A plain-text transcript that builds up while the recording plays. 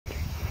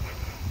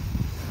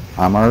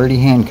I'm already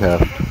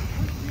handcuffed.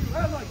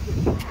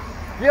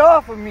 Get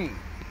off of me!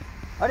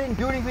 I didn't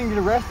do anything to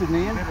get arrested,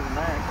 man.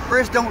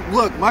 Wrist don't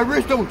look. My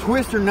wrist don't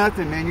twist or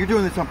nothing, man. You're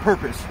doing this on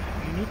purpose.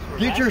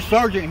 Get your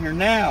sergeant here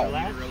now.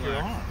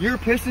 You're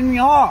pissing me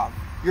off.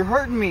 You're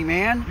hurting me,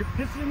 man. You're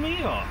pissing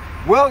me off.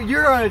 Well,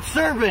 you're a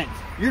servant.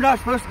 You're not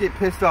supposed to get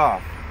pissed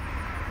off.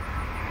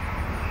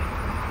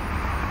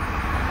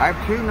 I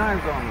have 2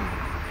 knives on me,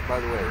 by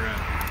the way.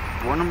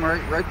 One of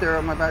them right there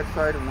on my back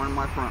side and one on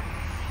my front.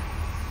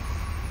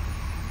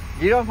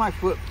 Get off my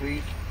foot,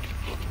 please.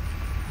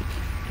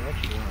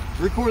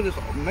 Record this.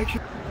 Make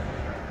sure.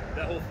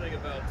 That whole thing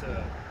about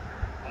the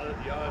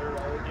auditor,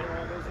 all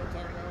those I'm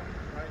talking about,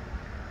 right?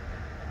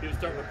 People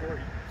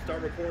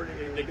start recording,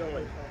 and they go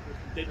and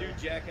they do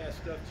jackass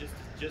stuff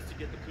just to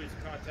get the police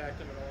to contact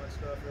them and all that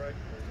stuff, right?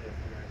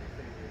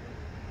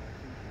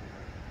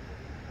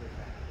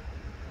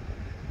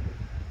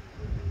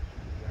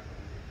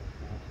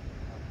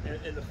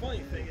 And the funny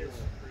thing is,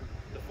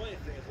 a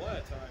lot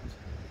of times,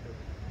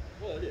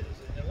 well, it is,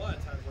 and a lot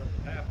of times what ends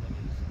up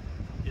happening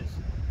is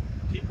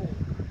people,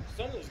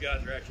 some of those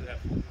guys are actually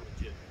absolutely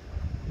legit,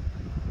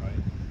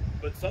 right?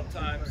 But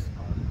sometimes,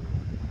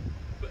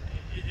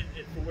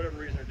 for whatever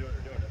reason they're doing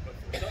it, but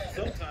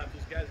sometimes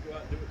these guys go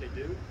out and do what they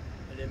do,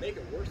 and they make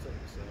it worse on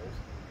themselves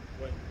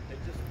when they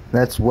just...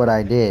 That's what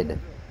I did. Oh,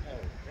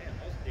 man,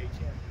 I was a day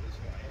champ. This is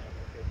who I am.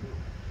 Okay, cool.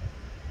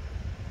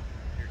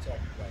 You're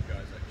talking about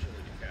guys like Chili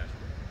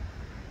DeCastro,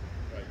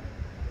 right?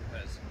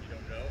 As you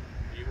don't know,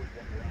 he would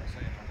walk around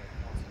saying I'm a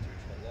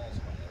constitutional law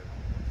scholar.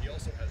 He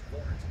also has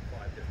warrants in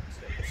 5 different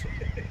states.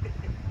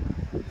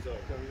 So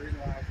the reason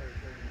why I started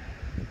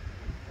trading,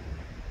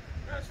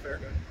 that's fair.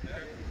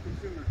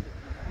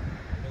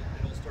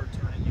 It'll start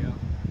turning you out.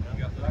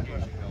 You got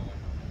litigation going.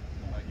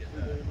 I get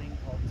that.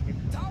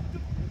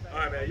 All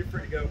right, man, you're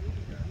free to go. All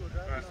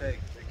right, take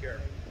care.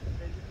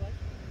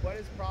 What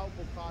is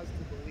probable cause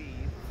to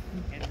believe,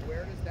 and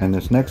where does that... And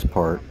this next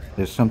part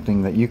is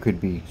something that you could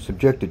be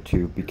subjected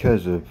to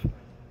because of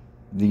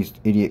these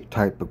idiot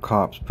type of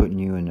cops putting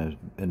you in an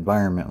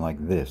environment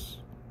like this.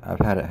 I've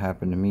had it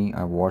happen to me.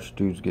 I've watched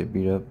dudes get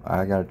beat up.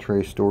 I got a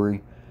tray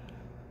story.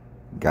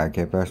 Guy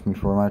kept asking me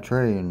for my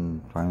tray,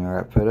 and finally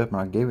I got fed up and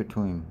I gave it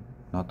to him.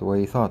 Not the way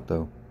he thought,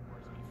 though.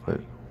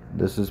 But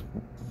this is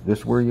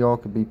where y'all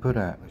could be put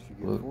at.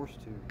 Look. Forced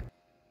to.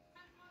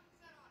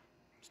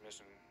 He's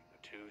missing a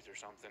tooth or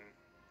something,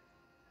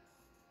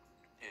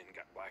 and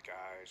got black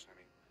eyes. I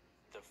mean,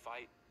 the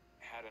fight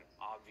had an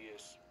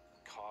obvious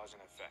cause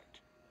and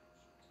effect.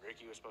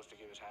 Ricky was supposed to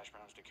give his hash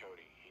browns to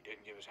Cody. He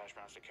didn't give his hash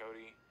browns to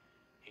Cody.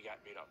 He got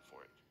beat up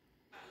for it.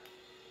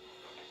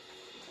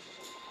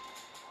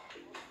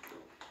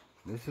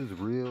 This is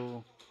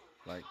real,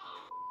 like,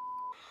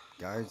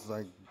 guys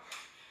like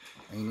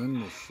ain't in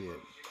this shit.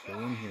 Go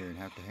in here and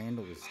have to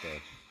handle this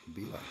stuff.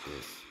 Be like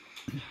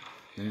this.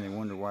 Then they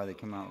wonder why they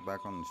come out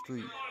back on the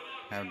street,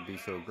 have to be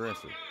so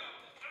aggressive.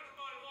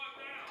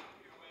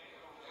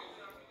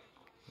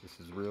 This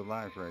is real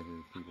life right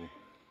here, people.